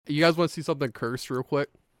You guys want to see something cursed real quick?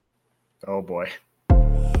 Oh, boy.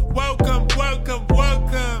 Welcome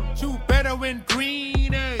to Better Win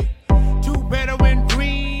Green, eh? To Better Win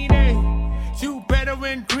Green, eh? To Better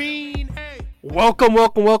Win Green, eh?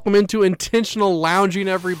 Welcome into Intentional Lounging,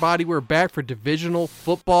 everybody. We're back for Divisional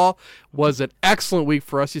football. Was an excellent week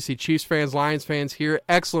for us. You see Chiefs fans, Lions fans here.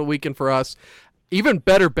 Excellent weekend for us. Even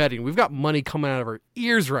better betting. We've got money coming out of our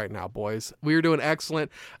ears right now, boys. We're doing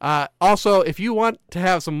excellent. Also, if you want to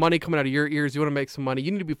have some money coming out of your ears, you want to make some money,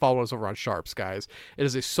 you need to be following us over on Sharps, guys. It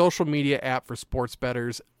is a social media app for sports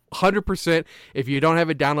bettors. 100%. If you don't have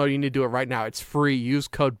it downloaded, you need to do it right now. It's free. Use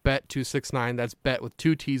code BET269. That's BET with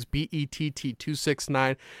two T's, BETT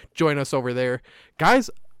 269. Join us over there. Guys,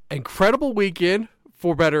 incredible weekend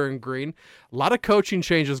for Better and Green. A lot of coaching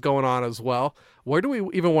changes going on as well. Where do we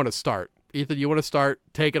even want to start? Ethan, you want to start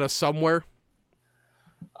taking us somewhere?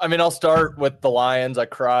 I mean, I'll start with the Lions. I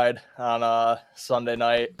cried on Sunday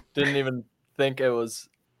night. Didn't even think it was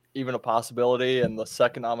even a possibility. And the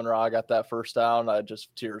second Amon-Ra got that first down,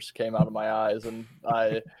 tears came out of my eyes. And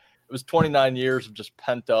it was 29 years of just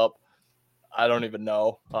pent up. I don't even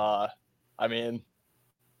know. I mean,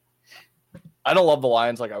 I don't love the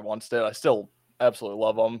Lions like I once did. I still absolutely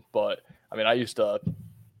love them. But, I mean, I used to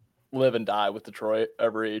live and die with Detroit.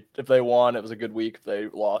 If they won, it was a good week. If they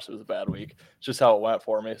lost, it was a bad week. It's just how it went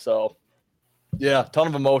for me. So yeah, ton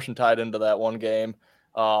of emotion tied into that one game.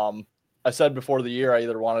 I said before the year, I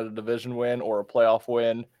either wanted a division win or a playoff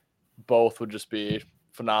win. Both would just be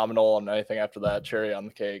phenomenal, and anything after that, cherry on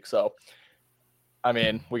the cake. So, I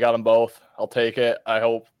mean, we got them both. I'll take it. I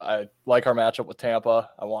like our matchup with Tampa.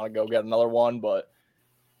 I want to go get another one, but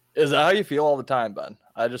is that how you feel all the time, Ben?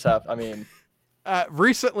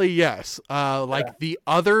 Recently, yes. The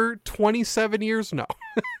other 27 years, no.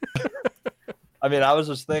 I mean, I was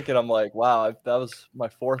just thinking, I'm like, wow, that was my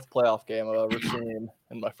fourth playoff game I've ever seen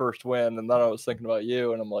and my first win. And then I was thinking about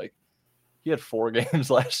you, and I'm like, you had 4 games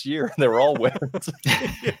last year, and they were all wins.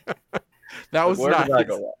 Yeah. That was Where nice. did that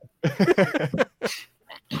go wrong?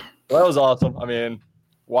 That was awesome. I mean,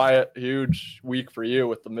 Wyatt, huge week for you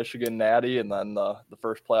with the Michigan Natty, and then the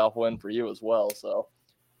first playoff win for you as well. So,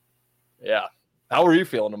 yeah. How were you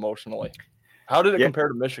feeling emotionally? How did it compare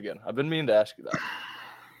to Michigan? I've been meaning to ask you that.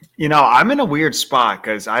 You know, I'm in a weird spot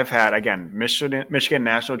because I've had, again, Michigan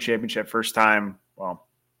National Championship first time. Well,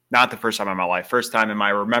 not the first time in my life. First time in my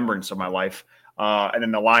remembrance of my life. And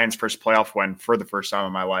then the Lions' first playoff win for the first time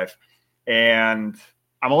in my life. And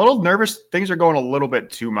I'm a little nervous. Things are going a little bit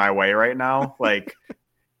too my way right now. Like,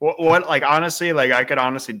 honestly, I could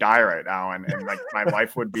honestly die right now and like my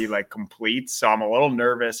life would be like complete. So I'm a little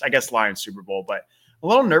nervous. I guess Lions Super Bowl, but a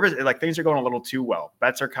little nervous. Like things are going a little too well.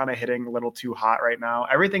 Bets are kind of hitting a little too hot right now.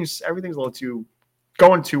 Everything's a little too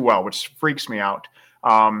going too well, which freaks me out.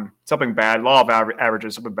 Something bad, law of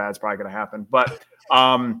averages, something bad is probably going to happen. But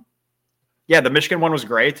yeah, the Michigan one was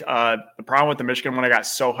great. The problem with the Michigan one, I got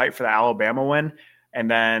so hyped for the Alabama win. And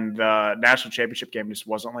then the national championship game just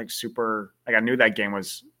wasn't like super, like I knew that game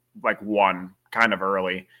was like won kind of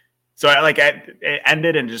early. So it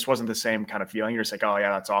ended and it just wasn't the same kind of feeling. You're just like, oh yeah,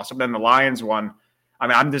 that's awesome. Then the Lions won. I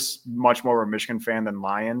mean, I'm just much more of a Michigan fan than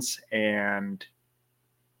Lions. And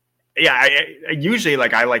yeah, I usually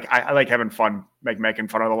I like having fun, like making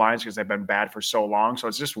fun of the Lions because they've been bad for so long. So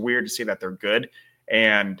it's just weird to see that they're good.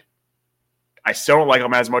 And I still don't like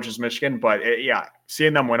them as much as Michigan, but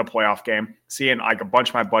seeing them win a playoff game, seeing like a bunch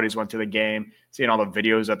of my buddies went to the game, seeing all the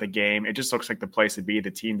videos at the game, it just looks like the place to be,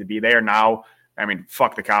 the team to be. They are now, I mean,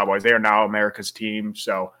 fuck the Cowboys. They are now America's team.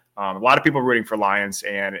 So a lot of people rooting for Lions,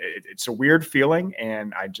 and it's a weird feeling,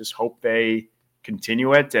 and I just hope they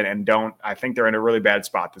continue it and don't. I think they're in a really bad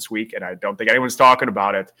spot this week, and I don't think anyone's talking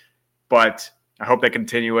about it, but I hope they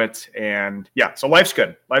continue it. And yeah, so life's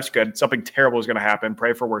good. Life's good. Something terrible is going to happen.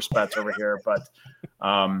 Pray for worse bets over here. But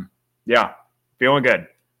yeah, feeling good.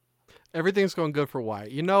 Everything's going good for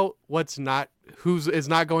Wyatt. You know what's not, is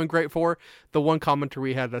not going great for? The one commenter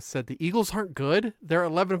we had that said the Eagles aren't good. They're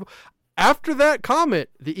 11. After that comment,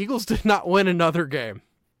 the Eagles did not win another game.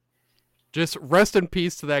 Just rest in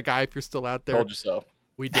peace to that guy if you're still out there. Told you so.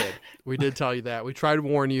 We did. We did tell you that. We tried to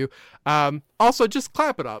warn you. Also, just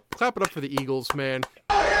clap it up. Clap it up for the Eagles, man.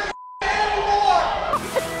 Touchdown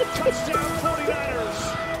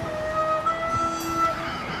 49ers.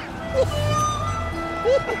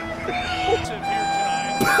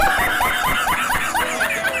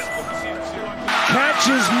 Catch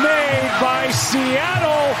is made by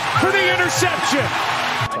Seattle for the interception.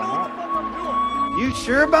 You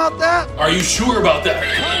sure about that? Are you sure about that?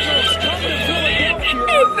 Cardinals come to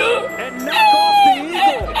Philadelphia and knock off the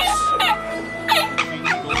Eagles.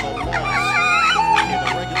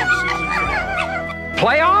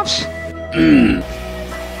 playoffs?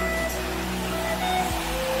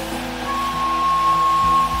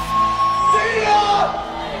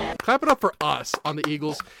 Clap it up for us on the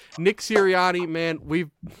Eagles. Nick Sirianni, man,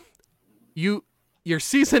 your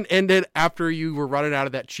season ended after you were running out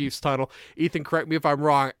of that Chiefs tunnel. Ethan, correct me if I'm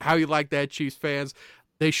wrong. How you like that, Chiefs fans?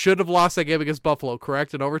 They should have lost that game against Buffalo,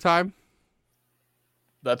 correct, in overtime?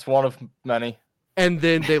 That's one of many. And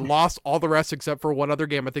then they lost all the rest except for one other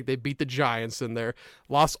game. I think they beat the Giants in there.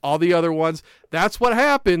 Lost all the other ones. That's what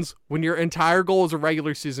happens when your entire goal is a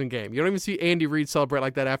regular season game. You don't even see Andy Reid celebrate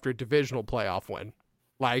like that after a divisional playoff win.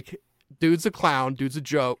 Like, dude's a clown. Dude's a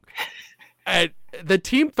joke. And the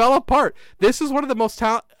team fell apart. This is one of the most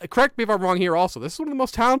correct me if I'm wrong here also. This is one of the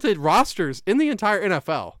most talented rosters in the entire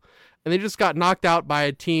NFL. And they just got knocked out by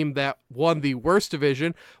a team that won the worst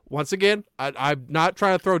division. Once again, I'm not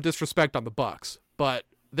trying to throw disrespect on the Bucs, but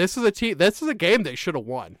this is a game they should have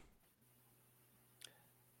won.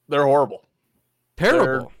 They're horrible.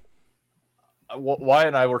 Terrible. Wyatt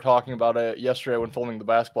and I were talking about it yesterday when filming the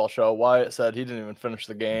basketball show. Wyatt said he didn't even finish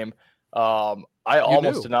the game. I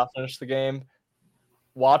almost did not finish the game.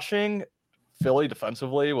 Watching Philly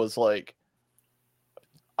defensively was like,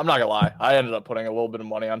 I'm not going to lie, I ended up putting a little bit of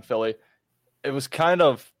money on Philly. It was kind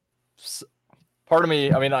of part of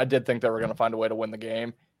me. I mean, I did think they were going to find a way to win the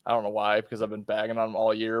game. I don't know why, because I've been bagging on them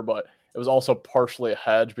all year, but it was also partially a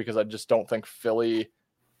hedge because I just don't think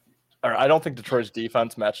I don't think Detroit's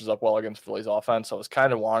defense matches up well against Philly's offense. So I was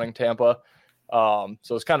kind of wanting Tampa. So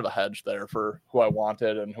it's kind of a hedge there for who I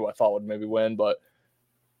wanted and who I thought would maybe win. But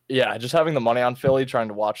yeah, just having the money on Philly, trying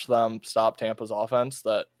to watch them stop Tampa's offense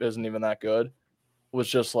that isn't even that good, was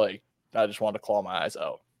just like, I just wanted to claw my eyes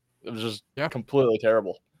out. It was just completely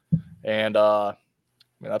terrible. And I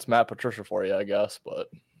mean, that's Matt Patricia for you, I guess, but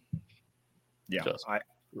yeah, just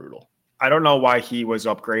brutal. I don't know why he was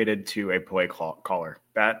upgraded to a play caller.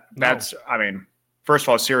 That's I mean, first of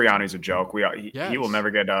all, Sirianni's a joke. He will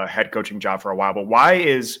never get a head coaching job for a while. But why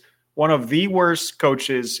is one of the worst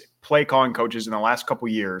play calling coaches in the last couple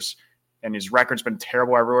of years, and his record's been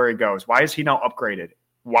terrible everywhere he goes? Why is he now upgraded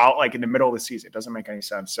while like in the middle of the season? It doesn't make any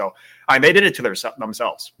sense. So they did it to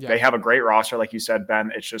themselves. Yeah. They have a great roster, like you said,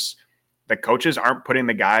 Ben. It's just the coaches aren't putting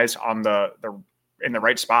the guys on in the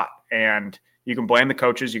right spot. And you can blame the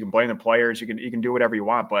coaches, you can blame the players, you can do whatever you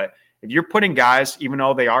want. But if you're putting guys, even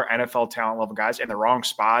though they are NFL talent level guys, in the wrong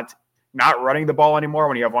spot, not running the ball anymore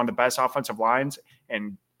when you have one of the best offensive lines,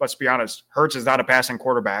 and let's be honest, Hurts is not a passing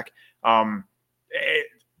quarterback.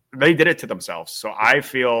 They did it to themselves. So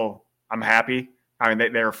I'm happy. I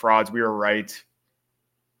mean, they're frauds. We were right.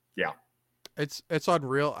 Yeah. It's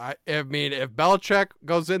unreal. I mean, if Belichick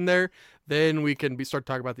goes in there, then we can start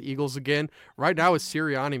talking about the Eagles again. Right now it's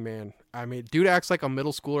Sirianni, man. I mean, dude acts like a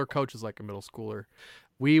middle schooler, coaches like a middle schooler.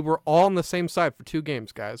 We were all on the same side for 2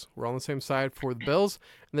 games, guys. We're all on the same side for the Bills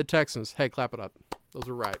and the Texans. Hey, clap it up. Those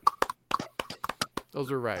are right.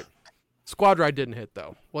 Those are right. Squad ride didn't hit,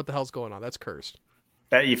 though. What the hell's going on? That's cursed.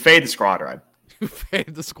 That you fade the squad ride. You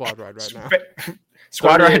fade the squad ride right now.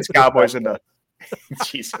 Squad ride's Cowboys in the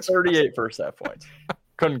Jesus. 38 first half points.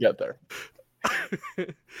 Couldn't get there.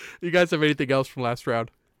 You guys have anything else from last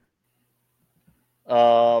round?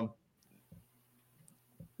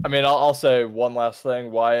 I mean, I'll say one last thing.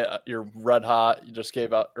 Wyatt, you're red hot. You just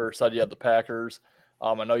gave out or said you had the Packers.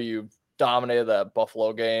 I know you dominated that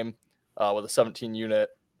Buffalo game with a 17-unit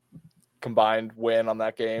combined win on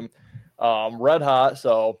that game. Red hot.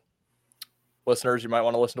 So, listeners, you might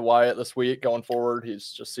want to listen to Wyatt this week going forward.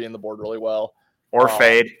 He's just seeing the board really well. Or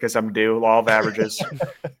fade, because I'm due. Law of averages.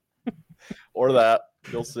 Or that.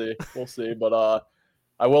 You'll see. We'll see. But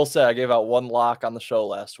I will say I gave out one lock on the show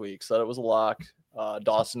last week. Said it was a lock.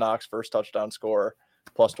 Dawson Knox first touchdown score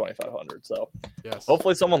plus 2,500. So yes,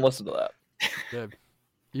 hopefully someone listened to that. Good.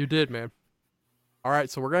 You did, man. All right,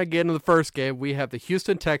 so we're going to get into the first game. We have the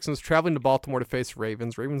Houston Texans traveling to Baltimore to face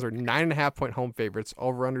Ravens. Ravens are 9.5-point home favorites.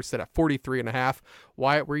 Over-under set at 43.5.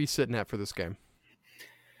 Wyatt, where are you sitting at for this game?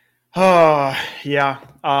 Yeah.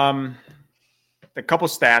 A couple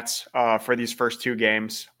stats for these first 2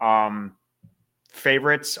 games.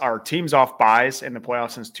 Favorites are teams off buys in the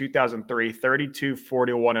playoffs since 2003, 32,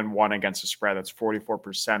 41-1 against the spread. That's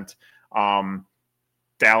 44%.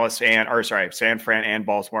 San Fran and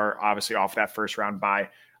Baltimore, obviously off that first round bye.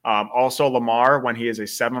 Also, Lamar, when he is a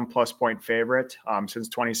 7+ point favorite since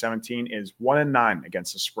 2017, is 1-9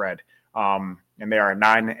 against the spread. And they are a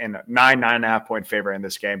 9.5 point favorite in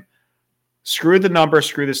this game. Screw the numbers,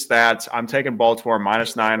 screw the stats. I'm taking Baltimore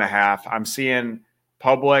minus 9.5. I'm seeing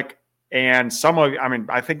public and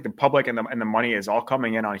I think the public and the money is all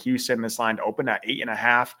coming in on Houston. This line opened at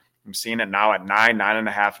 8.5. I'm seeing it now at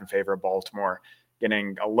 9.5 in favor of Baltimore.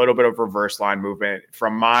 getting a little bit of reverse line movement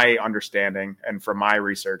from my understanding and from my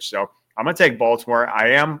research. So I'm going to take Baltimore.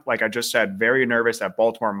 I am, like I just said, very nervous that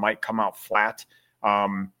Baltimore might come out flat.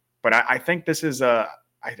 But I think this is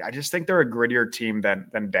I just think they're a grittier team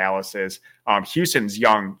than Dallas is. Houston's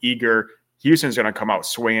young, eager. Houston's going to come out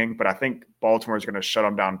swinging, but I think Baltimore is going to shut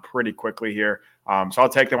them down pretty quickly here. So I'll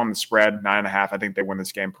take them on the spread, 9.5. I think they win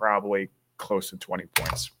this game probably close to 20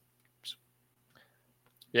 points.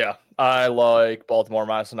 Yeah, I like Baltimore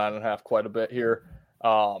minus 9.5 quite a bit here.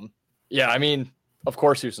 Yeah, I mean, of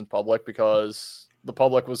course Houston's public because the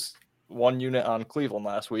public was one unit on Cleveland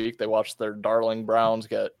last week. They watched their darling Browns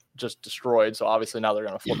get just destroyed. So obviously now they're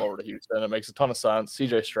going to flip over to Houston. It makes a ton of sense.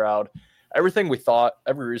 CJ Stroud, everything we thought,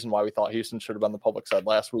 every reason why we thought Houston should have been the public side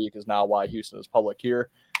last week is now why Houston is public here.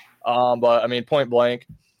 But I mean, point blank,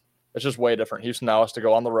 it's just way different. Houston now has to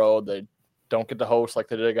go on the road. They don't get to host like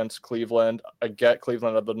they did against Cleveland. I get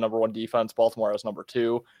Cleveland at the number 1 defense. Baltimore as number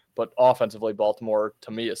 2, but offensively, Baltimore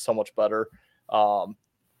to me is so much better.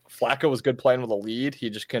 Flacco was good playing with a lead. He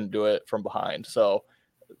just couldn't do it from behind. So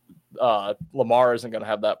Lamar isn't going to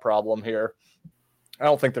have that problem here. I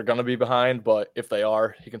don't think they're going to be behind, but if they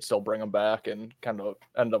are, he can still bring them back and kind of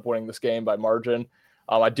end up winning this game by margin.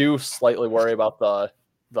 I do slightly worry about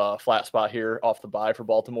the flat spot here off the bye for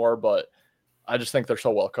Baltimore, but I just think they're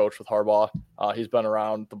so well coached with Harbaugh. He's been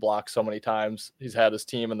around the block so many times. He's had his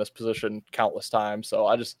team in this position countless times. So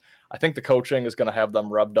I think the coaching is going to have them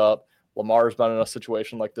revved up. Lamar's been in a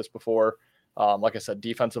situation like this before. Like I said,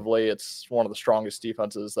 defensively, it's one of the strongest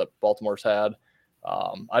defenses that Baltimore's had.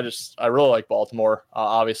 I really like Baltimore.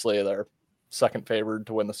 Obviously, they're second favored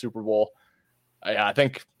to win the Super Bowl. I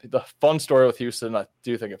think the fun story with Houston, I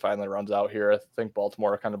do think it finally runs out here. I think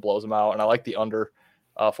Baltimore kind of blows them out, and I like the under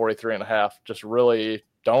 43.5. Just really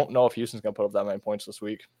don't know if Houston's going to put up that many points this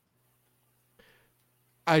week.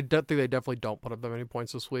 I think they definitely don't put up that many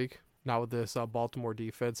points this week. Not with this Baltimore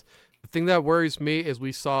defense. The thing that worries me is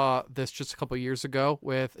we saw this just a couple of years ago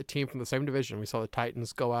with a team from the same division. We saw the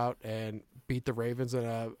Titans go out and beat the Ravens in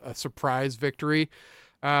a surprise victory.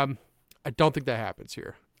 I don't think that happens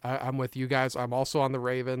here. I'm with you guys. I'm also on the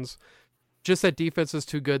Ravens. Just that defense is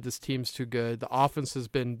too good. This team's too good. The offense has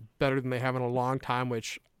been better than they have in a long time,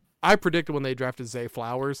 which I predicted when they drafted Zay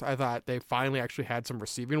Flowers. I thought they finally actually had some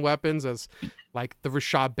receiving weapons, as like the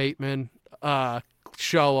Rashad Bateman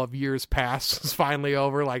show of years past is finally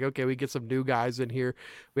over. Like, okay, we get some new guys in here.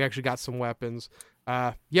 We actually got some weapons.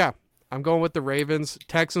 Yeah, I'm going with the Ravens.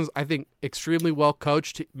 Texans, I think, extremely well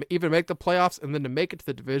coached to even make the playoffs, and then to make it to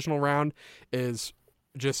the divisional round is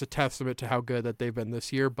just a testament to how good that they've been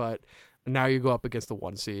this year. But now you go up against the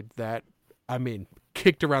 1 seed that, I mean,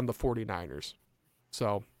 kicked around the 49ers.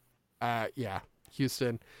 So, yeah,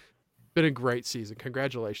 Houston, been a great season.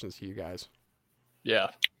 Congratulations to you guys. Yeah.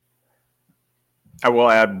 I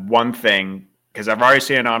will add one thing, because I've already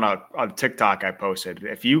seen it on a TikTok I posted.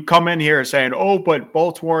 If you come in here saying, oh, but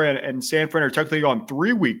Baltimore and San Fran are technically on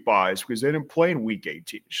 3-week buys because they didn't play in week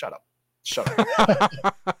 18. Shut up.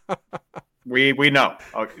 We know.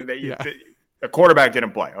 Okay, the quarterback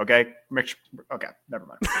didn't play, okay? Okay, never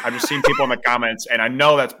mind. I've just seen people in the comments, and I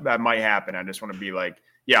know that might happen. I just want to be like,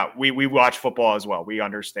 yeah, we watch football as well. We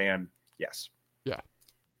understand. Yes. Yeah.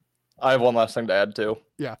 I have one last thing to add too.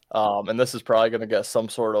 Yeah. And this is probably going to get some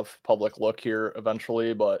sort of public look here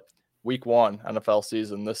eventually, but week 1 NFL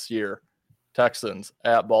season this year, Texans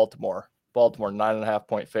at Baltimore. Baltimore 9.5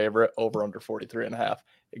 point favorite, over under 43.5.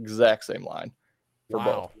 Exact same line for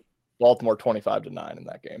both. Baltimore 25-9 in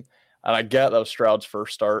that game. And I get that was Stroud's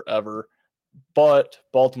first start ever, but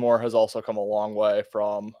Baltimore has also come a long way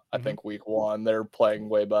from, I think, week 1. They're playing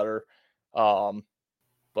way better.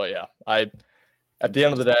 But yeah, at the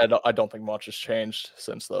end of the day, I don't think much has changed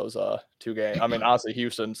since those 2 games. I mean, honestly,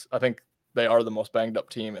 Houston's, I think they are the most banged up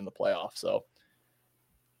team in the playoffs. So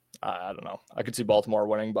I don't know. I could see Baltimore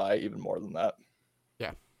winning by even more than that.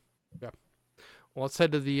 Yeah. Yeah. Well, let's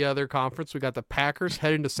head to the other conference. We got the Packers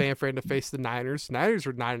heading to San Fran to face the Niners. Niners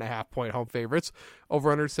are 9.5 point home favorites.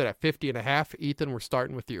 Over under set at 50.5. Ethan, we're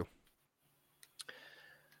starting with you.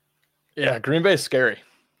 Yeah, Green Bay's scary.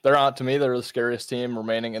 To me, they're the scariest team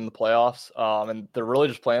remaining in the playoffs. And they're really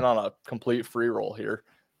just playing on a complete free roll here.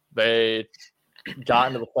 They got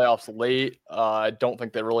into the playoffs late. I don't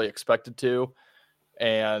think they really expected to.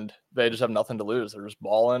 And they just have nothing to lose. They're just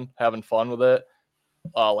balling, having fun with it.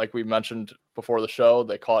 Like we mentioned before the show,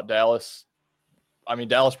 they caught Dallas. I mean,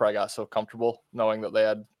 Dallas probably got so comfortable knowing that they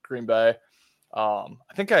had Green Bay. I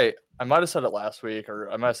think I might have said it last week, or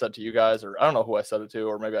I might have said it to you guys, or I don't know who I said it to,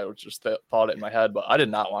 or maybe I was just thought it in my head, but I did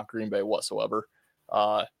not want Green Bay whatsoever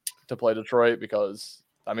to play Detroit because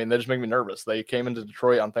I mean, they just make me nervous. They came into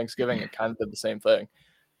Detroit on Thanksgiving and kind of did the same thing.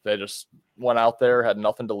 They just went out there, had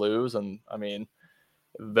nothing to lose. And I mean,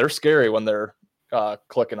 they're scary when they're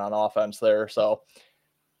clicking on offense there. So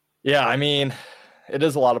yeah, I mean, it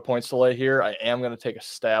is a lot of points to lay here. I am going to take a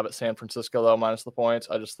stab at San Francisco though, minus the points.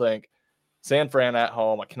 I just think San Fran at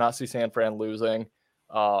home, I cannot see San Fran losing.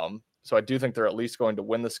 So I do think they're at least going to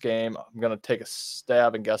win this game. I'm going to take a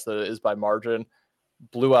stab and guess that it is by margin.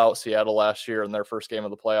 Blew out Seattle last year in their first game of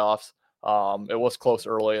the playoffs. It was close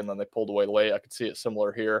early, and then they pulled away late. I could see it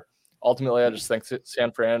similar here. Ultimately, I just think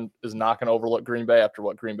San Fran is not going to overlook Green Bay after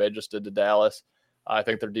what Green Bay just did to Dallas. I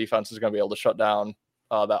think their defense is going to be able to shut down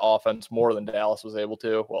that offense more than Dallas was able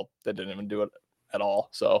to. Well, they didn't even do it at all.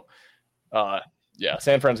 So, yeah,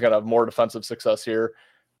 San Fran's going to have more defensive success here.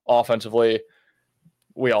 Offensively,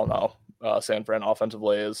 we all know San Fran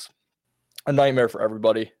offensively is a nightmare for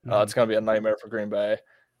everybody. It's going to be a nightmare for Green Bay.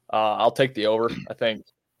 I'll take the over. I think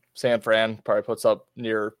San Fran probably puts up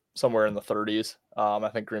near somewhere in the 30s. I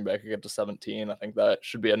think Green Bay could get to 17. I think that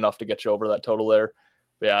should be enough to get you over that total there.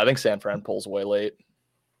 But yeah, I think San Fran pulls away late.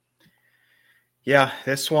 Yeah,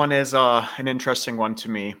 this one is an interesting one to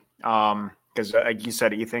me because, like you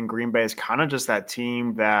said, Ethan, Green Bay is kind of just that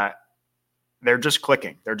team that they're just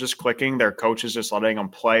clicking. They're just clicking. Their coach is just letting them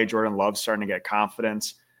play. Jordan Love's starting to get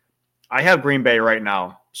confidence. I have Green Bay right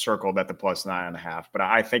now circled at the plus 9.5, but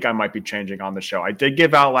I think I might be changing on the show. I did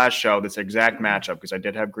give out last show this exact matchup because I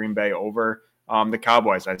did have Green Bay over the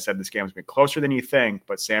Cowboys. I said this game was going to be closer than you think,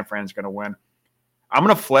 but San Fran's going to win. I'm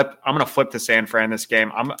going to flip. I'm going to flip to San Fran this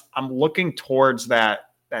game. I'm looking towards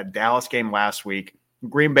that Dallas game last week.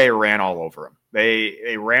 Green Bay ran all over them.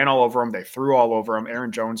 They ran all over them. They threw all over them.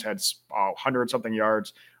 Aaron Jones had 100-something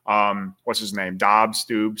yards. What's his name? Dobbs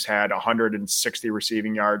had 160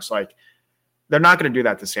 receiving yards. Like, they're not going to do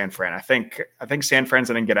that to San Fran. I think San Fran's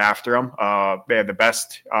going to get after them. They have the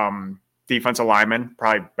best defensive lineman,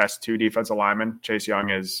 probably best 2 defensive linemen. Chase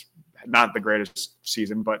Young is not the greatest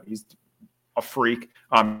season, but he's a freak.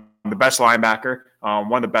 The best linebacker,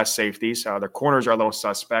 one of the best safeties. Their corners are a little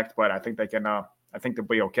suspect, but I think they can. I think they'll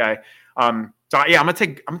be okay. So yeah, I'm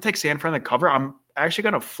gonna take San Fran to cover. I'm actually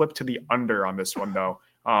gonna flip to the under on this one though.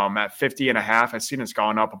 At 50.5. I've seen it's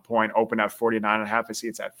gone up a point, open at 49.5. I see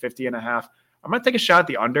it's at 50.5. I'm going to take a shot at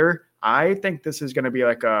the under. I think this is going to be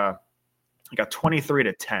like a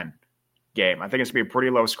 23-10 game. I think it's going to be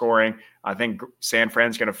pretty low scoring. I think San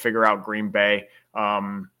Fran's going to figure out Green Bay.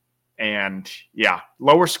 And yeah,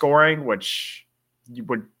 lower scoring, which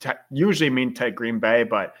would usually mean take Green Bay,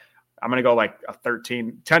 but I'm going to go like a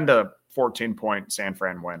 10 to 14 point San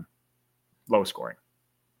Fran win. Low scoring.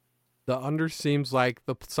 The under seems like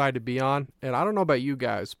the side to be on. And I don't know about you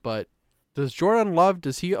guys, but does Jordan Love,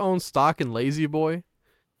 does he own stock in Lazy Boy?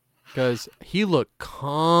 Because he looked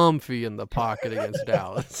comfy in the pocket against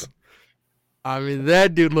Dallas. I mean,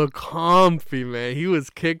 that dude looked comfy, man. He was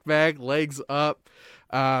kicked back, legs up.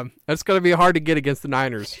 That's going to be hard to get against the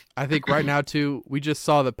Niners. I think right now, too, we just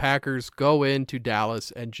saw the Packers go into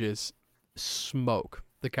Dallas and just smoke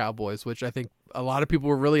the Cowboys, which I think a lot of people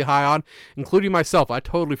were really high on, including myself. I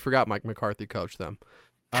totally forgot Mike McCarthy coached them.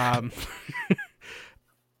 I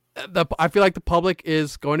feel like the public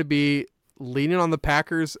is going to be leaning on the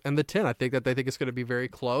Packers and the 10. I think that they think it's going to be very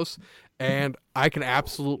close, and I can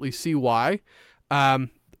absolutely see why.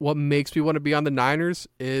 What makes me want to be on the Niners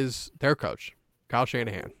is their coach, Kyle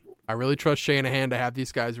Shanahan. I really trust Shanahan to have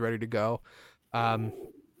these guys ready to go.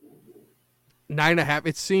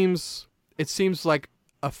 9.5. It seems like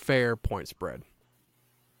a fair point spread.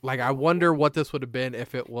 Like, I wonder what this would have been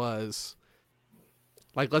if it was.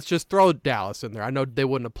 Like, let's just throw Dallas in there. I know they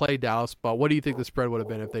wouldn't have played Dallas, but what do you think the spread would have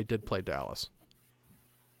been if they did play Dallas?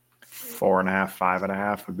 4.5,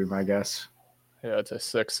 5.5 would be my guess. Yeah, it's a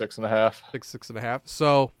 6.5. 6.5.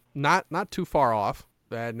 So not too far off.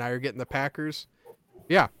 Now you're getting the Packers.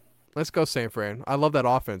 Yeah, let's go San Fran. I love that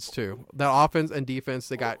offense too. That offense and defense,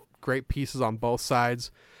 they got great pieces on both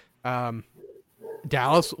sides.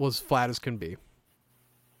 Dallas was flat as can be.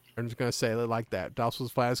 I'm just going to say it like that. Dallas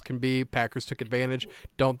was flat as can be. Packers took advantage.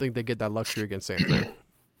 Don't think they get that luxury against San Fran.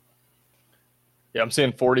 Yeah, I'm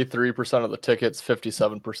seeing 43% of the tickets,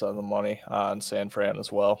 57% of the money on San Fran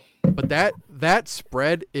as well. But that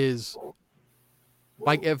spread is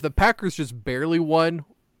like, if the Packers just barely won,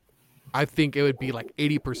 I think it would be like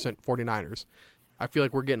 80% 49ers. I feel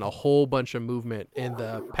like we're getting a whole bunch of movement in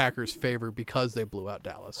the Packers' favor because they blew out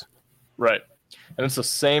Dallas. Right. And it's the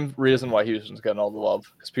same reason why Houston's getting all the love,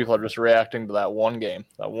 because people are just reacting to that one game,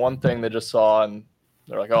 that one thing they just saw, and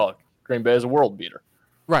they're like, "Oh, Green Bay is a world beater."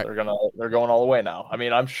 Right. They're going all the way now. I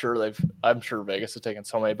mean, I'm sure Vegas has taken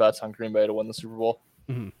so many bets on Green Bay to win the Super Bowl.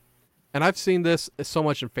 Mm-hmm. And I've seen this so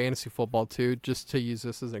much in fantasy football too, just to use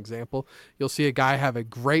this as an example. You'll see a guy have a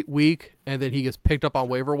great week, and then he gets picked up on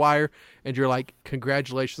waiver wire, and you're like,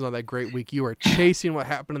 congratulations on that great week. You are chasing what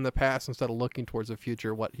happened in the past instead of looking towards the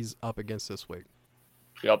future, what he's up against this week.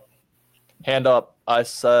 Yep. Hand up. I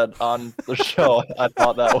said on the show, I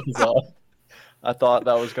thought that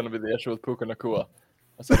was going to be the issue with Puka Nacua.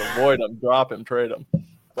 I said avoid him, drop him, trade him.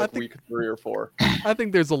 Like week 3 or 4. I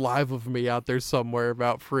think there's a live of me out there somewhere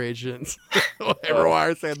about free agents. Waiver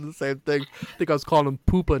wire saying the same thing. I think I was calling him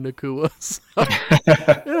Poopa Nakua. So,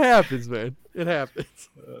 it happens, man. It happens.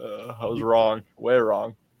 I was wrong. Way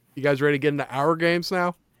wrong. You guys ready to get into our games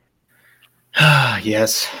now?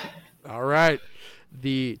 Yes. All right.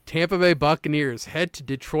 The Tampa Bay Buccaneers head to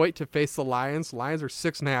Detroit to face the Lions. Lions are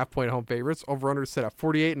 6.5-point home favorites. Over/under set at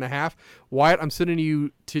 48.5. Wyatt, I'm sending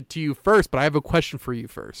you to you first, but I have a question for you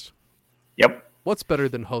first. Yep. What's better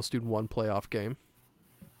than hosting one playoff game?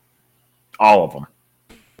 All of them.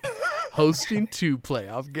 Hosting 2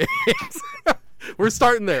 playoff games. We're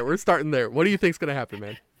starting there. What do you think's going to happen,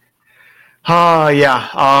 man?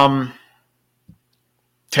 Yeah.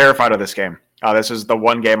 Terrified of this game. This is the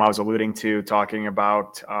one game I was alluding to, talking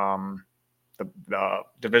about the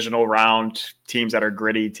divisional round, teams that are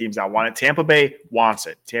gritty, teams that want it. Tampa Bay wants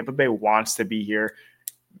it. Tampa Bay wants to be here.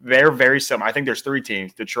 They're very similar. I think there's 3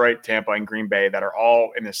 teams, Detroit, Tampa, and Green Bay, that are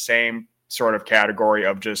all in the same sort of category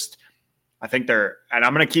of just, I think they're, and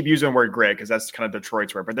I'm going to keep using the word grit because that's kind of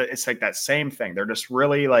Detroit's word, but it's like that same thing. They're just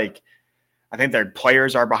really like, I think their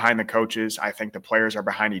players are behind the coaches. I think the players are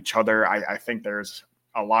behind each other. I think there's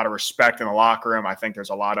a lot of respect in the locker room. I think there's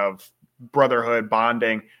a lot of brotherhood,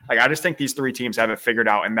 bonding. Like, I just think these 3 teams have it figured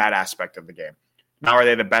out in that aspect of the game. Now, are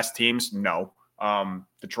they the best teams? No.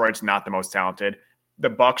 Detroit's not the most talented. The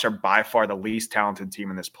Bucs are by far the least talented team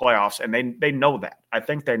in this playoffs, and they know that. I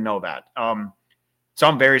think they know that. So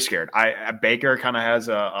I'm very scared. Baker kind of has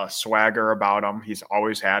a swagger about him. He's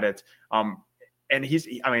always had it. And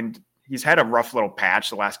he's had a rough little patch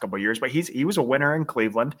the last couple of years, but he was a winner in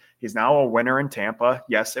Cleveland. He's now a winner in Tampa.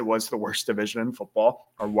 Yes, it was the worst division in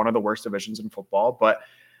football, or one of the worst divisions in football. But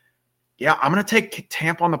yeah, I'm going to take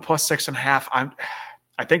Tampa on the plus 6.5.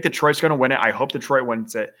 I think Detroit's going to win it. I hope Detroit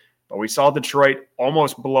wins it. But we saw Detroit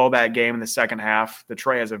almost blow that game in the second half.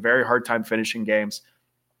 Detroit has a very hard time finishing games.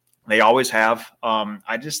 They always have.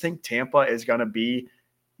 I just think Tampa is going to be –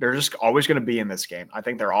 they're just always going to be in this game. I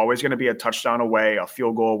think they're always going to be a touchdown away, a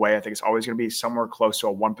field goal away. I think it's always going to be somewhere close to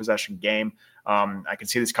a one-possession game. I can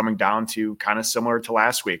see this coming down to kind of similar to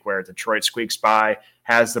last week, where Detroit squeaks by,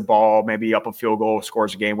 has the ball, maybe up a field goal,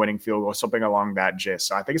 scores a game-winning field goal, something along that gist.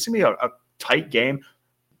 So I think it's going to be a tight game.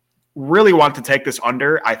 Really want to take this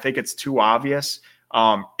under. I think it's too obvious.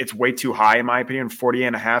 It's way too high, in my opinion,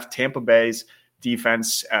 40.5. Tampa Bay's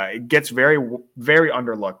defense it gets very, very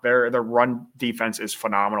underlooked. Their run defense is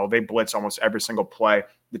phenomenal. They blitz almost every single play.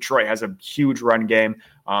 Detroit has a huge run game.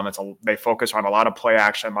 They focus on a lot of play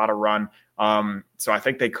action, a lot of run. So I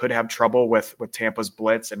think they could have trouble with Tampa's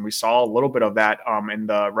blitz, and we saw a little bit of that in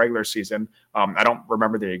the regular season. I don't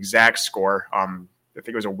remember the exact score. I think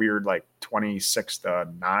it was a weird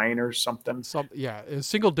 26-9 or something. Yeah,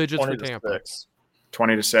 single digits for Tampa.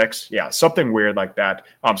 20-6. Yeah, something weird like that.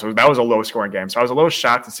 So that was a low scoring game. So I was a little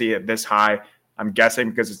shocked to see it this high. I'm guessing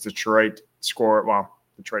because it's Detroit score. Well,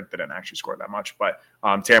 Detroit didn't actually score that much, but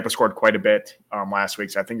Tampa scored quite a bit last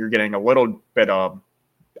week. So I think you're getting a little bit of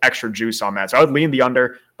extra juice on that. So I would lean the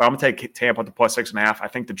under, but I'm going to take Tampa at the plus 6.5. I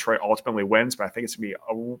think Detroit ultimately wins, but I think it's going to be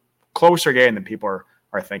a closer game than people are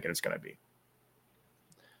thinking it's going to be.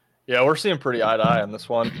 Yeah, we're seeing pretty eye to eye on this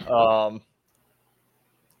one.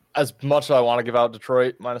 As much as I want to give out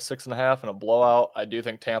Detroit minus 6.5 in a blowout, I do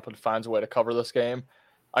think Tampa finds a way to cover this game.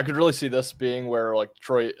 I could really see this being where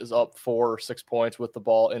Detroit is up 4 or 6 points with the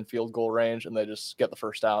ball in field goal range, and they just get the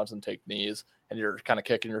first downs and take knees, and you're kind of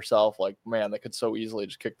kicking yourself like, man, they could so easily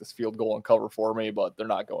just kick this field goal and cover for me, but they're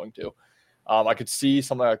not going to. I could see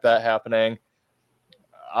something like that happening.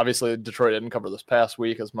 Obviously, Detroit didn't cover this past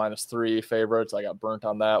week as -3 favorites. I got burnt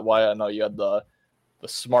on that. Why? I know you had the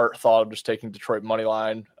smart thought of just taking Detroit money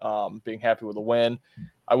line, being happy with a win.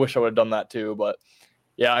 I wish I would have done that too, but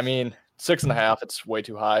yeah, 6.5, it's way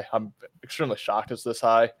too high. I'm extremely shocked it's this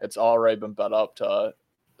high. It's already been bet up to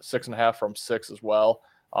 6.5 from 6 as well.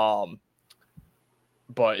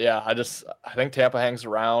 But yeah, I think Tampa hangs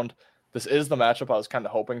around. This is the matchup I was kind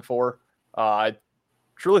of hoping for. I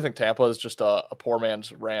truly think Tampa is just a poor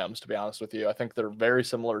man's Rams, to be honest with you. I think they're very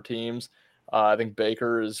similar teams. I think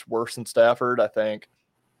Baker is worse than Stafford. I think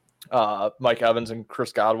Mike Evans and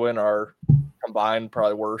Chris Godwin are combined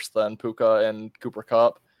probably worse than Puka and Cooper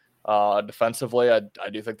Kupp. Defensively, I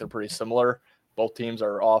do think they're pretty similar. both teams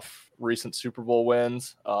are off recent Super Bowl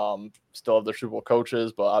wins. Still have their Super Bowl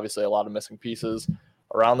coaches, but obviously a lot of missing pieces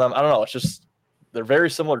around them. I don't know. It's just they're very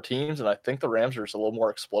similar teams, and I think the Rams are just a little more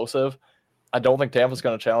explosive. I don't think Tampa's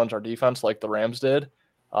going to challenge our defense like the Rams did.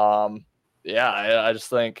 I just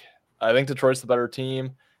think Detroit's the better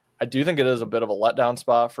team. I do think it is a bit of a letdown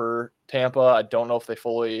spot for Tampa. I don't know if they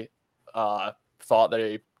fully thought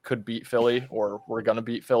they could beat Philly or were going to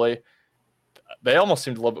beat Philly. They almost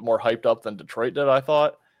seemed a little bit more hyped up than Detroit did, I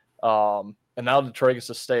thought. And now Detroit gets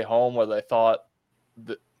to stay home where they thought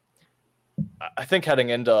that I think heading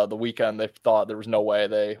into the weekend, they thought there was no way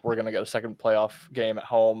they were going to get a second playoff game at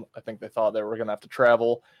home. I think they thought they were going to have to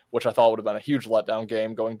travel, which I thought would have been a huge letdown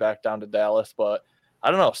game going back down to Dallas. But I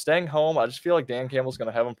don't know, staying home, I just feel like Dan Campbell's going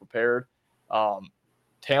to have them prepared.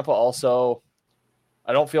 Tampa also,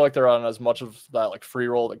 I don't feel like they're on as much of that like free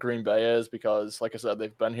roll that Green Bay is because, like I said,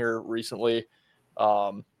 they've been here recently.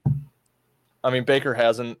 Baker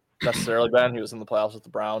hasn't necessarily been. He was in the playoffs with the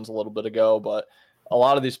Browns a little bit ago, but a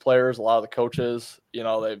lot of these players, a lot of the coaches,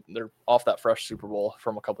 they're off that fresh Super Bowl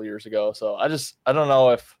from a couple of years ago. So I don't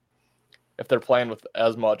know if they're playing with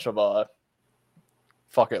as much of a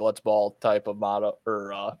fuck it, let's ball type of motto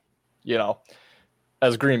or,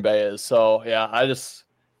 as Green Bay is. So yeah,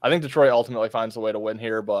 I think Detroit ultimately finds a way to win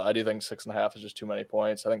here, but I do think 6.5 is just too many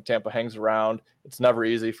points. I think Tampa hangs around. It's never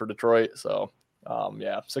easy for Detroit. So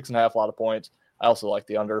 6.5, a lot of points. I also like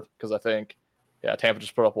the under because I think, Tampa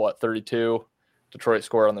just put up 32. Detroit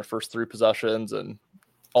scored on their first 3 possessions and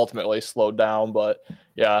ultimately slowed down. But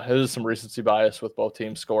yeah, it is some recency bias with both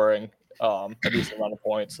teams scoring a decent amount of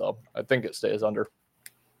points. So I think it stays under.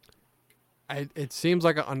 It seems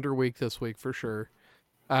like an under week this week for sure.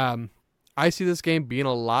 I see this game being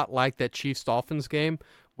a lot like that Chiefs-Dolphins game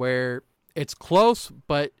where it's close,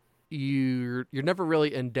 but you're never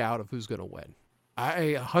really in doubt of who's going to win.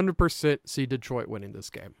 I 100% see Detroit winning this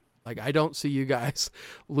game. Like, I don't see you guys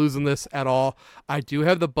losing this at all. I do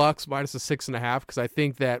have the Bucks minus a 6.5 because I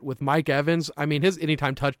think that with Mike Evans, his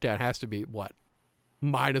anytime touchdown has to be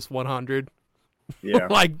minus 100. Yeah.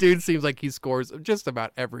 Like, dude seems like he scores just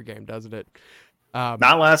about every game, doesn't it?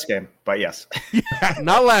 Not last game, but yes. Yeah,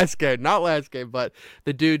 not last game, but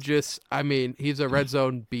the dude just, he's a red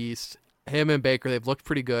zone beast. Him and Baker, they've looked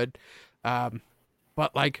pretty good.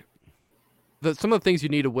 But like, some of the things you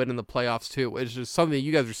need to win in the playoffs too is just something that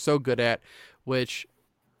you guys are so good at, which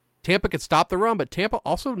Tampa could stop the run, but Tampa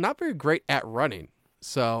also not very great at running.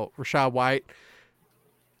 So Rachaad White,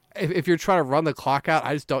 if you're trying to run the clock out,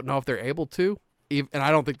 I just don't know if they're able to. And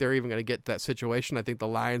I don't think they're even going to get to that situation. I think the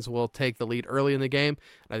Lions will take the lead early in the game.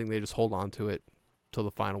 And I think they just hold on to it till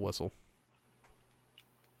the final whistle.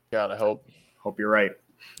 God, I hope you're right.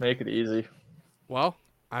 Make it easy. Well,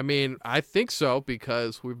 I think so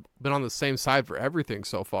because we've been on the same side for everything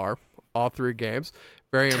so far, all 3 games.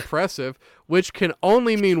 Very impressive, which can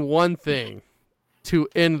only mean one thing to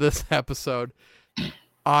end this episode.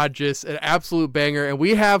 Just an absolute banger. And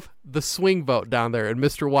we have the swing vote down there and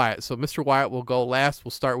Mr. Wyatt. So Mr. Wyatt will go last.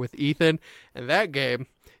 We'll start with Ethan. And that game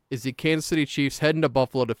is the Kansas City Chiefs heading to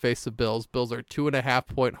Buffalo to face the Bills. Bills are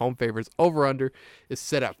 2.5-point home favorites. Over-under is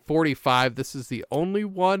set at 45. This is the only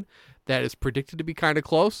one that is predicted to be kind of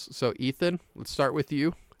close. So, Ethan, let's start with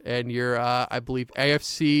you. And your, I believe,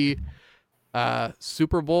 AFC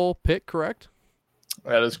Super Bowl pick, correct?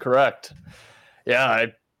 That is correct. Yeah,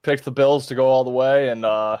 I picked the Bills to go all the way and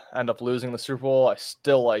end up losing the Super Bowl. I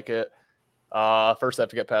still like it. First, I have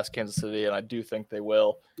to get past Kansas City, and I do think they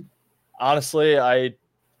will. Honestly,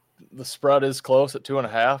 the spread is close at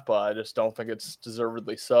 2.5, but I just don't think it's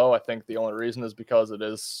deservedly so. I think the only reason is because it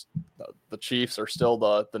is the Chiefs are still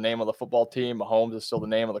the name of the football team. Mahomes is still the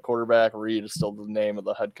name of the quarterback. Reed is still the name of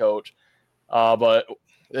the head coach. But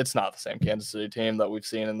it's not the same Kansas City team that we've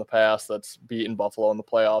seen in the past that's beaten Buffalo in the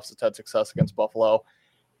playoffs. It's had success against Buffalo.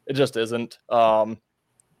 It just isn't.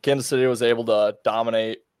 Kansas City was able to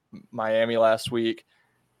dominate Miami last week,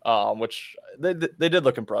 which they did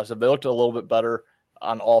look impressive. They looked a little bit better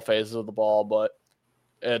on all phases of the ball, but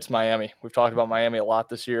it's Miami. We've talked about Miami a lot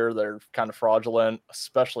this year. They're kind of fraudulent,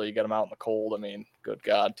 especially you get them out in the cold. Good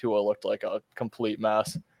God, Tua looked like a complete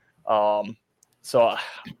mess. So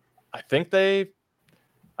I think it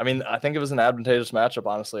was an advantageous matchup,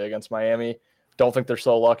 honestly, against Miami. Don't think they're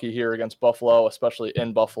so lucky here against Buffalo, especially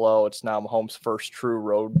in Buffalo. It's now Mahomes' first true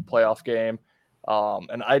road playoff game.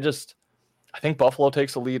 And I think Buffalo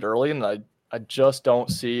takes the lead early, and I just don't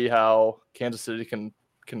see how Kansas City can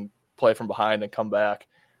play from behind and come back.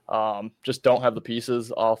 Just don't have the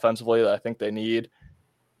pieces offensively that I think they need.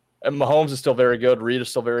 And Mahomes is still very good. Reed is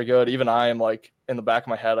still very good. Even I am in the back of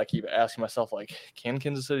my head, I keep asking myself, can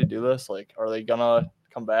Kansas City do this? Are they going to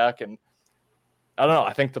come back? And I don't know.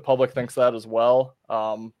 I think the public thinks that as well.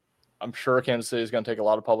 I'm sure Kansas City is going to take a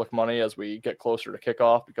lot of public money as we get closer to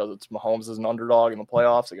kickoff because it's Mahomes as an underdog in the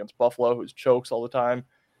playoffs against Buffalo, who chokes all the time.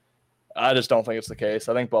 I just don't think it's the case.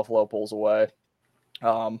 I think Buffalo pulls away.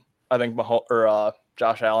 I think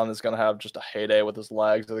Josh Allen is going to have just a heyday with his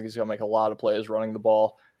legs. I think he's going to make a lot of plays running the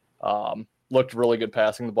ball. Looked really good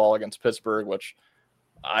passing the ball against Pittsburgh, which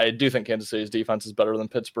I do think Kansas City's defense is better than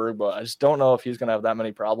Pittsburgh, but I just don't know if he's going to have that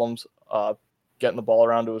many problems getting the ball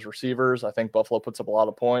around to his receivers. I think Buffalo puts up a lot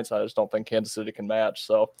of points. I just don't think Kansas City can match.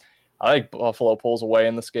 So I think Buffalo pulls away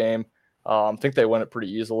in this game. I think they win it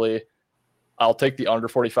pretty easily. I'll take the under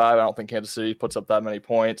 45. I don't think Kansas City puts up that many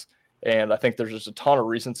points. And I think there's just a ton of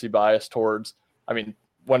recency bias towards,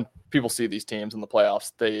 when people see these teams in the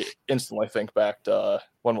playoffs, they instantly think back to,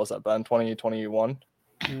 when was that, Ben? 2021?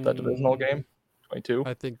 That divisional game? 22?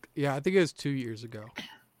 I think it was 2 years ago.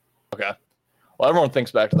 Okay. Well, everyone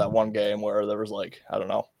thinks back to that one game where there was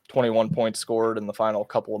 21 points scored in the final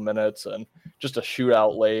couple of minutes and just a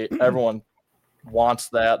shootout late. Everyone wants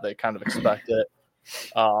that. They kind of expect it.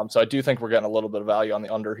 So I do think we're getting a little bit of value on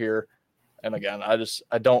the under here. And again,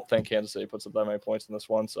 I don't think Kansas City puts up that many points in this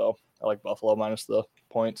one. So I like Buffalo minus the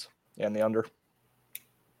points and the under.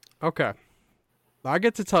 Okay. I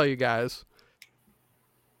get to tell you guys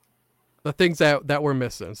the things that we're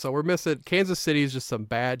missing. So we're missing Kansas City is just some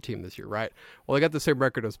bad team this year, right? Well, they got the same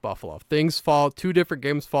record as Buffalo. Things fall, 2 different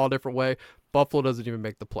games fall a different way. Buffalo doesn't even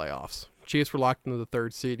make the playoffs. Chiefs were locked into the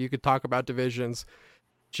 3rd seed. You could talk about divisions.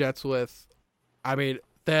 Jets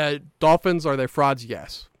the Dolphins, are they frauds?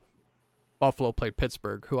 Yes. Buffalo played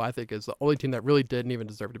Pittsburgh, who I think is the only team that really didn't even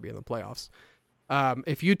deserve to be in the playoffs.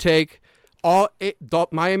 If you take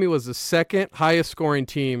Miami was the 2nd highest scoring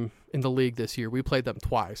team in the league this year. We played them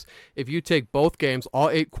twice. If you take both games, all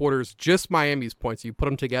 8 quarters, just Miami's points, you put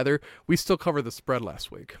them together, we still covered the spread last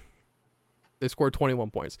week. They scored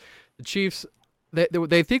 21 points. The Chiefs,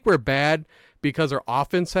 they think we're bad because our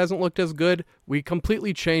offense hasn't looked as good. We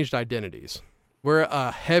completely changed identities. We're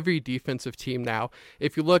a heavy defensive team now.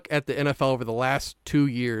 If you look at the NFL over the last 2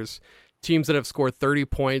 years, teams that have scored 30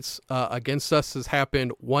 points against us has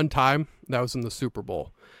happened one time. That was in the Super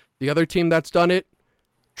Bowl. The other team that's done it,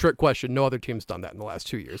 trick question, no other team's done that in the last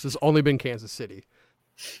 2 years. It's only been Kansas City.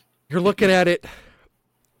 You're looking at it,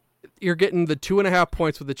 you're getting the 2.5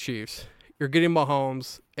 points with the Chiefs. You're getting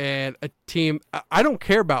Mahomes and a team. I don't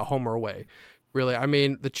care about home or away, really.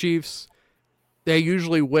 The Chiefs, they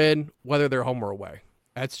usually win whether they're home or away.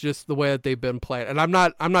 That's just the way that they've been playing. And I'm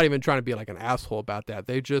not even trying to be like an asshole about that.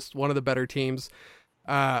 They just one of the better teams.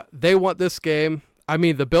 They want this game.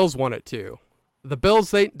 The Bills want it too. The Bills,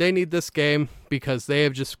 they need this game because they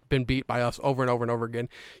have just been beat by us over and over and over again.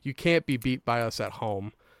 You can't be beat by us at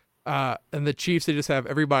home. And the Chiefs, they just have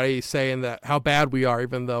everybody saying that how bad we are,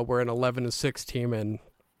 even though we're an 11-6 team. And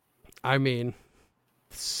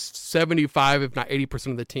 75, if not 80%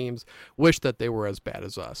 of the teams wish that they were as bad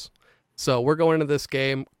as us. So we're going into this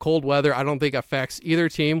game. Cold weather, I don't think affects either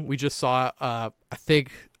team. We just saw, I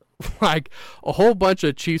think, a whole bunch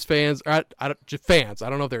of Chiefs fans, fans. I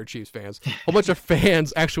don't know if they're Chiefs fans. A whole bunch of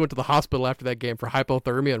fans actually went to the hospital after that game for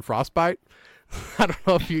hypothermia and frostbite. I don't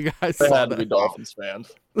know if you guys they saw had that. to be Dolphins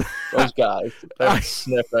fans. Those guys, they haven't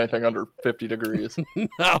sniffed anything under 50 degrees.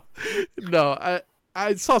 No.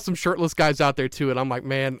 I saw some shirtless guys out there too, and I'm like,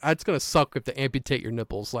 man, it's gonna suck if they amputate your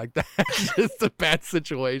nipples like that. It's just a bad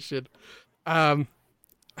situation. I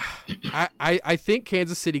think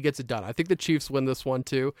Kansas City gets it done. I think the Chiefs win this one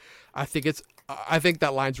too. I think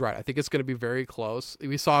that line's right. I think it's going to be very close.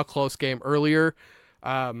 We saw a close game earlier,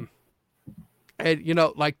 and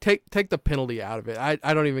take the penalty out of it.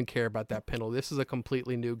 I don't even care about that penalty. This is a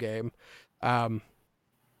completely new game. I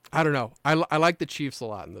don't know. I like the Chiefs a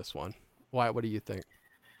lot in this one. Why? What do you think?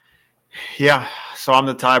 Yeah, so I'm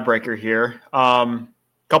the tiebreaker here.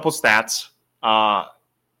 Couple stats.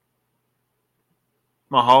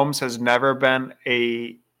 Mahomes has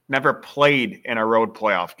never played in a road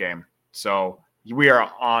playoff game. So we are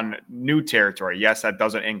on new territory. Yes, that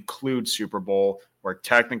doesn't include Super Bowl, where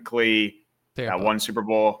technically Tampa. That one Super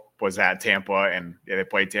Bowl was at Tampa, and they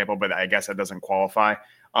played Tampa, but I guess that doesn't qualify.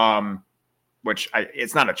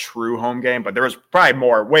 It's not a true home game, but there was probably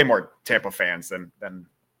way more Tampa fans than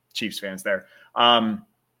Chiefs fans there.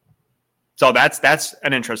 So that's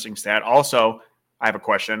an interesting stat. Also, I have a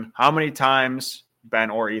question. How many times,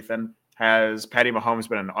 Ben or Ethan, has Patty Mahomes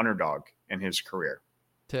been an underdog in his career?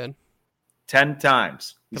 10. 10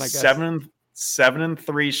 times.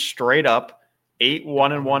 7-3 straight up,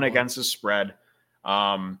 8-1-1 against the spread.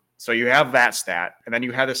 So you have that stat, and then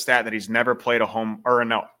you have the stat that he's never played a home or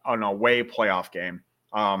an away playoff game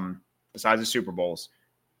besides the Super Bowls.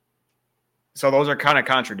 So those are kind of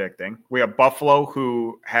contradicting. We have Buffalo,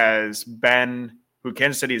 who Kansas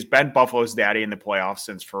City has been Buffalo's daddy in the playoffs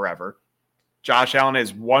since forever. Josh Allen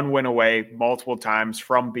is one win away multiple times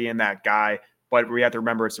from being that guy, but we have to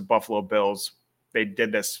remember it's the Buffalo Bills. They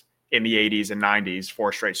did this in the 80s and 90s,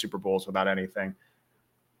 4 straight Super Bowls without anything.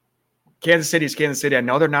 Kansas City is Kansas City. I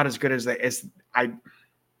know they're not as good as they're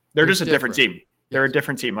just a different team. They're a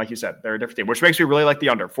different team, like you said. They're a different team, which makes me really like the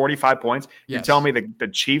under. 45 points. Yes. You tell me the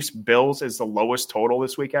Chiefs-Bills is the lowest total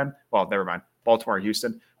this weekend? Well, never mind.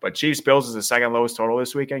 Baltimore-Houston. But Chiefs-Bills is the second lowest total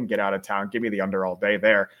this weekend. Get out of town. Give me the under all day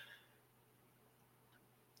there.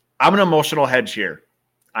 I'm an emotional hedge here.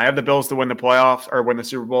 I have the Bills to win the playoffs or win the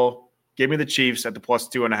Super Bowl. Give me the Chiefs at the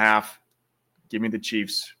 +2.5. Give me the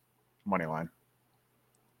Chiefs money line.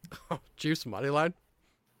 Chiefs money line?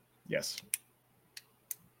 Yes.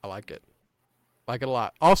 I like it. Like it a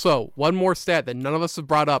lot. Also, one more stat that none of us have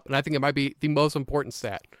brought up, and I think it might be the most important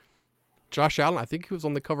stat. Josh Allen, I think he was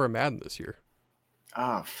on the cover of Madden this year.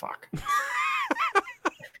 Oh, fuck.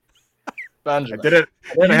 Benjamin. I didn't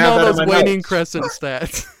you have know that those in my waning notes. crescent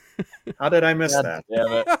stats. How did I miss that?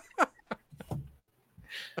 Damn it.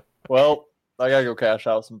 Well, I gotta go cash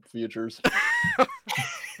out some futures.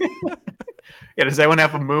 Yeah, does anyone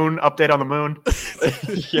have a moon update on the moon?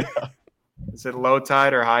 Yeah. Is it low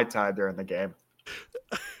tide or high tide during the game?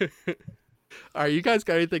 All right, you guys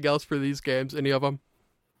got anything else for these games? Any of them?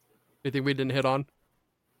 Anything we didn't hit on?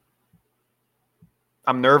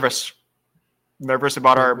 I'm nervous. Nervous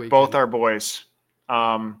about both our boys.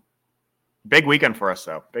 Big weekend for us,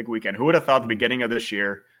 though. Big weekend. Who would have thought at the beginning of this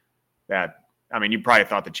year that? I mean, you probably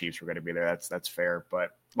thought the Chiefs were going to be there. That's fair.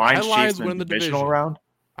 But Lions Chiefs win the divisional division. round.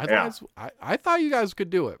 I thought you guys could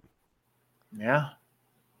do it. Yeah.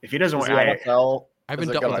 If he doesn't Is win, the NFL I haven't is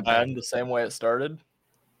it dealt gonna with that. end the same way it started?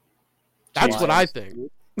 That's Chiefs. what I think.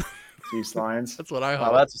 Chiefs Lions. That's what I Wow,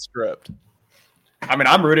 hope. that's a script. I mean,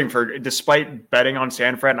 I'm rooting for. Despite betting on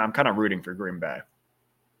San Fran, I'm kind of rooting for Green Bay.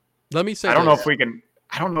 Let me say, I don't know this. if we can.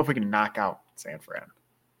 I don't know if we can knock out San Fran.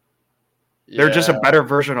 They're just a Yeah. better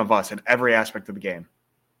version of us in every aspect of the game.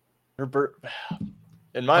 In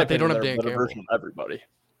my But they opinion, don't have they're a Dan better Campbell. version of everybody.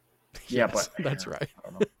 Yeah, Yes, but that's right. I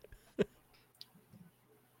don't know.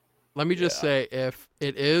 Let me just say, if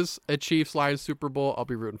it is a Chiefs-Lions Super Bowl, I'll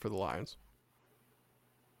be rooting for the Lions.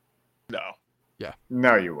 No.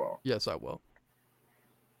 No, you won't. Yes, I will.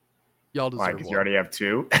 Y'all deserve Why? Because one. you already have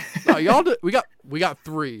 2. No, y'all. We got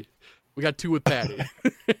 3. We got 2 with Patty.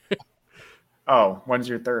 Oh, when's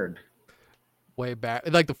your third? Way back,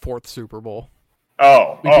 like the 4th Super Bowl.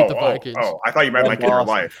 Oh, We beat the Vikings. I thought you meant like in your Awesome.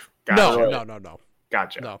 life. Gotcha. No.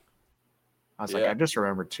 Gotcha. No. I was like, I just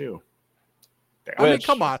remembered 2. Damn. I mean, Which-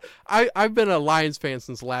 come on. I've been a Lions fan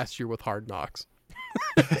since last year with Hard Knocks.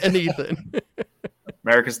 And Ethan.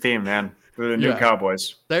 America's team, man. They're the new Yeah.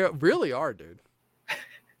 Cowboys. They really are, dude.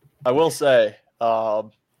 I will say, Patty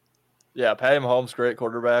Mahomes, great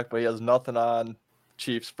quarterback, but he has nothing on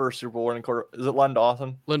Chiefs' first Super Bowl winning quarter. Is it Len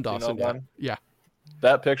Dawson? Lynn Do you know Dawson, yeah. Len? Yeah.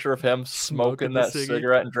 That picture of him Smoking smoking the that ciggy.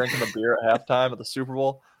 cigarette and drinking a beer at halftime at the Super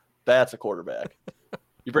Bowl, that's a quarterback.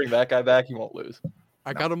 You bring that guy back, he won't lose.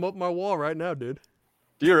 I got him up my wall right now, dude.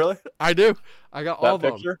 Do you really? I do. I got all That of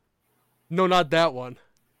them. picture? No, not that one.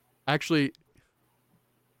 Actually,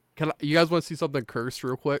 you guys want to see something cursed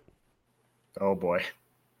real quick? Oh boy.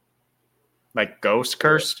 Like ghost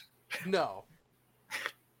cursed? No.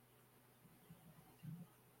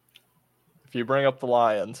 If you bring up the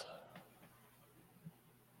Lions.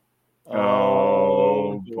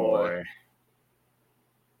 Oh boy.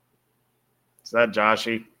 Is that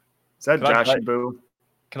Joshy? Is that Can I Joshy bet- Boo?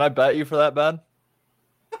 Can I bet you for that, Ben?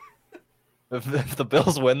 If the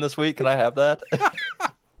Bills win this week, can I have that?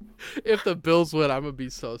 If the Bills win, I'm going to be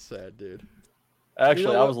so sad, dude. Actually, You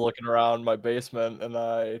know I what? was looking around my basement and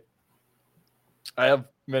I have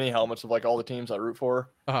mini helmets of like all the teams I root for.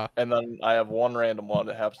 Uh-huh. And then I have one random one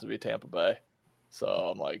that happens to be Tampa Bay. So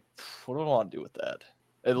I'm like, what do I want to do with that?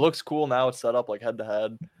 It looks cool now. It's set up like head to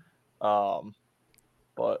head.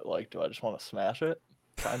 But like, do I just want to smash it?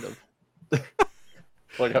 Kind of.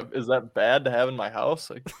 Like, is that bad to have in my house?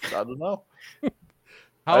 Like, I don't know. I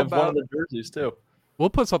How have one about of the jerseys too. we'll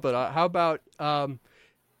put something out. How about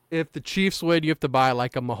if the Chiefs win, you have to buy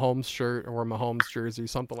like a Mahomes shirt or a Mahomes jersey,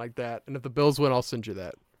 something like that. And if the Bills win, I'll send you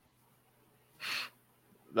that.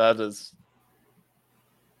 That is,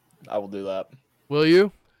 I will do that. Will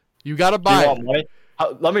you? You got to Do buy you it. want money?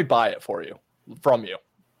 Let me buy it for you, from you.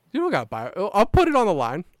 You don't got to buy it. I'll put it on the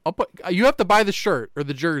line. You have to buy the shirt or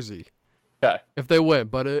the jersey Okay. if they win.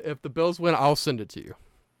 But if the Bills win, I'll send it to you.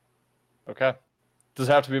 Okay. Does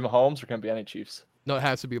it have to be Mahomes or can it be any Chiefs? No, it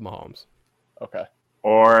has to be Mahomes. Okay.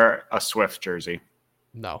 Or a Swift jersey?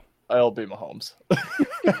 No. I'll be Mahomes.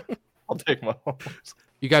 I'll take Mahomes.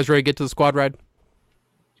 You guys ready to get to the squad ride?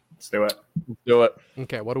 Let's do it. Let's do it.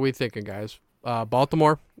 Okay, what are we thinking, guys?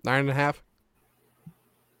 Baltimore, 9.5?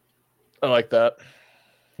 I like that.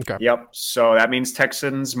 Okay. Yep. So that means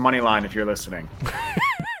Texans money line if you're listening.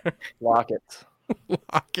 Lock it.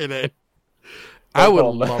 Lock it in. I would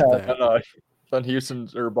love that. Then Houston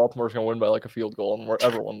or Baltimore's going to win by like a field goal and where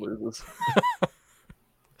everyone loses.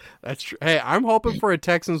 That's true. Hey, I'm hoping for a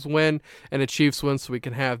Texans win and a Chiefs win so we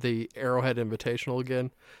can have the Arrowhead Invitational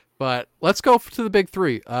again. But let's go to the big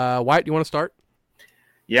three. Wyatt, you want to start?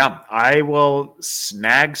 Yeah, I will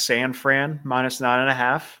snag San Fran minus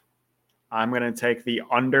 9.5. I'm going to take the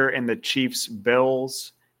under in the Chiefs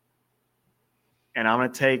Bills. And I'm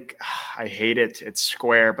going to take, I hate it, it's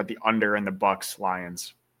square, but the under in the Bucks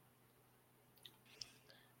Lions.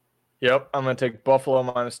 Yep, I'm going to take Buffalo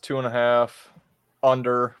minus 2.5,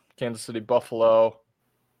 under Kansas City Buffalo,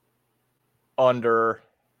 under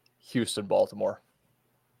Houston Baltimore.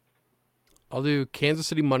 I'll do Kansas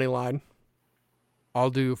City money line. I'll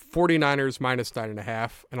do 49ers minus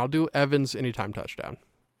 9.5, and I'll do Evans anytime touchdown.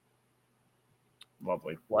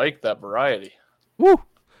 Lovely. Like that variety. Woo!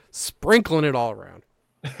 Sprinkling it all around.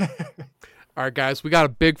 All right, guys, we got a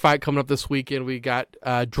big fight coming up this weekend. We got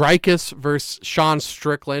Dreykus versus Sean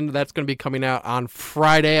Strickland. That's going to be coming out on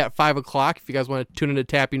Friday at 5 o'clock. If you guys want to tune into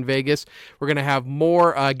Tapping Vegas, we're going to have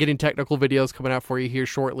more Getting Technical videos coming out for you here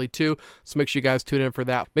shortly, too. So make sure you guys tune in for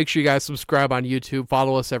that. Make sure you guys subscribe on YouTube.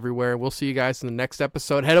 Follow us everywhere. We'll see you guys in the next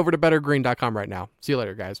episode. Head over to bettergreen.com right now. See you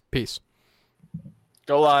later, guys. Peace.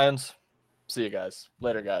 Go Lions. See you guys.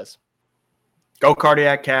 Later, guys. Go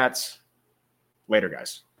Cardiac Cats. Later,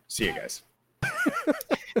 guys. See you guys.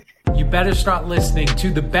 You better start listening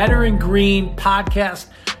to the Better in Green podcast.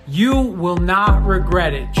 You will not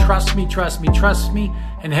regret it. Trust me, trust me, trust me.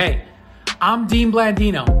 And hey, I'm Dean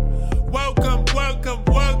Blandino. Welcome, welcome,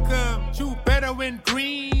 welcome to Better in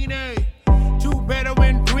Green, eh? To Better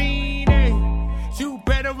in Green, eh? To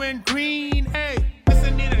Better in Green, eh?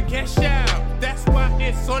 Listening to cash out, that's what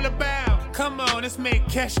it's all about. Come on, let's make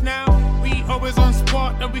cash now. We always on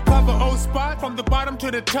spot and we cover old spot from the bottom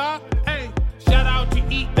to the top, hey. Shout out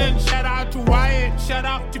to Ethan, shout out to Wyatt, shout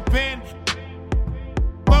out to Ben.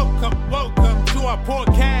 Welcome, welcome to our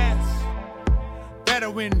podcast,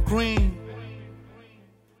 Better in Green.